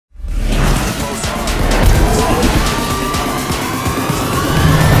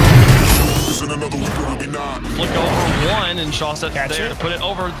Shawset there to put it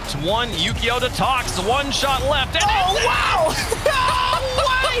over to one. Yukio to Tox. One shot left. And oh, wow! No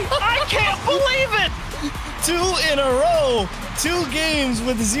way! I can't believe it! 2 in a row. 2 games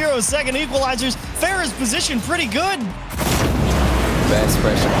with 0-second equalizers. Farah's position pretty good. Best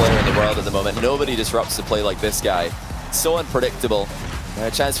pressure player in the world at the moment. Nobody disrupts the play like this guy. So unpredictable. And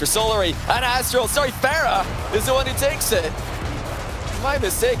a chance for Solary and Astral. Sorry, Farah is the one who takes it. My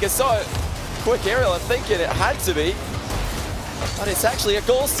mistake. I saw it. Quick aerial. I'm thinking it had to be. But it's actually a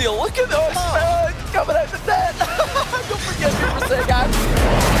goal steal. Look at those. Coming out the net. Don't forget me for a second.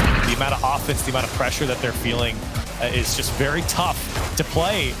 The amount of offense, the amount of pressure that they're feeling is just very tough to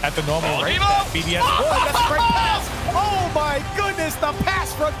play at the normal rate that BDS. Oh, that's a great pass. Oh my goodness, the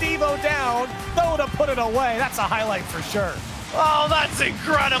pass from Devo down. Though to put it away. That's a highlight for sure. Oh, that's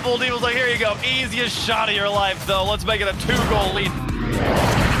incredible. Devo's like, here you go. Easiest shot of your life, though. Let's make it a 2-goal lead.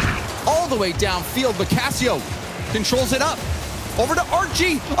 All the way downfield, but Cassio controls it up. Over to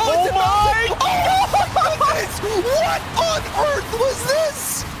Archie. Oh my goodness! What on earth was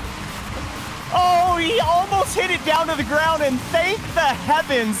this? Oh, he almost hit it down to the ground, and thank the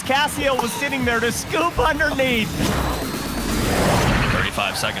heavens Cassio was sitting there to scoop underneath.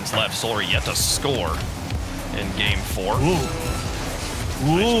 35 seconds left. Solary yet to score in game 4.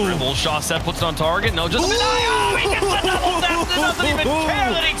 Nice dribble. Shawset puts it on target. No, just a oh, he gets the double tap. Doesn't even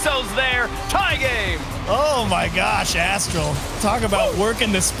care that Ixo's there. Tie game. Oh my gosh, Astral. Talk about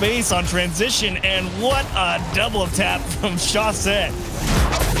working the space on transition, and what a double tap from Shawset.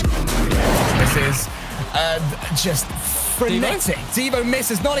 This is just frenetic. Devo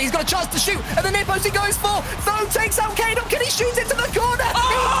misses not. He's got a chance to shoot, and the Nippos he goes for. Throw takes out Kano. Can he shoot into the corner?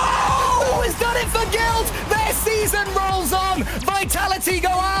 Oh, he's done it for Guild. Their season rolls on. Vitality go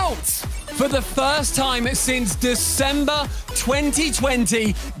out. For the first time since December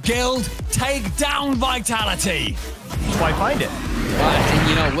 2020, Guild take down Vitality. Why find it? And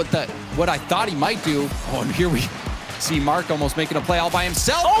you know what I thought he might do. Oh, and here we see Marc almost making a play all by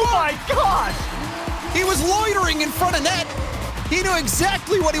himself. Oh my gosh! He was loitering in front of net. He knew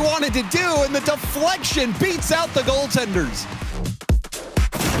exactly what he wanted to do, and the deflection beats out the goaltenders.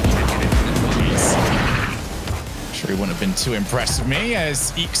 Sure, he wouldn't have been too impressed with me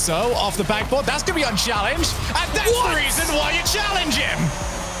as Ixo off the backboard. That's going to be unchallenged, and that's the reason why you challenge him.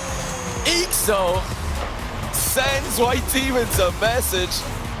 Ixo sends White Demons a message.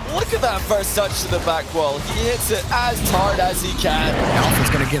 Look at that first touch to the back wall. He hits it as hard as he can. Alpha's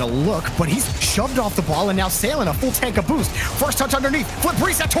gonna get a look, but he's shoved off the ball, and now Sailen a full tank of boost. First touch underneath, flip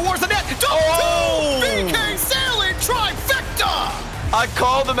reset towards the net. VK-Sailen trifecta! I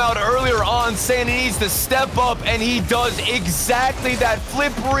called him out earlier on saying he needs to step up, and he does exactly that.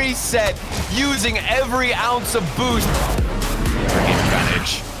 Flip reset using every ounce of boost. Great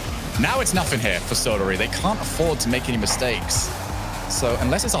advantage. Now it's nothing here for Solary. They can't afford to make any mistakes. So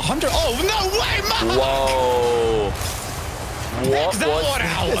unless it's 100, oh no way, Marc! Whoa! What that was one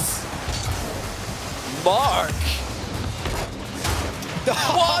out? this? Marc!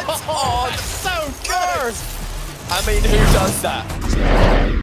 What on so good! earth? I mean, who does that?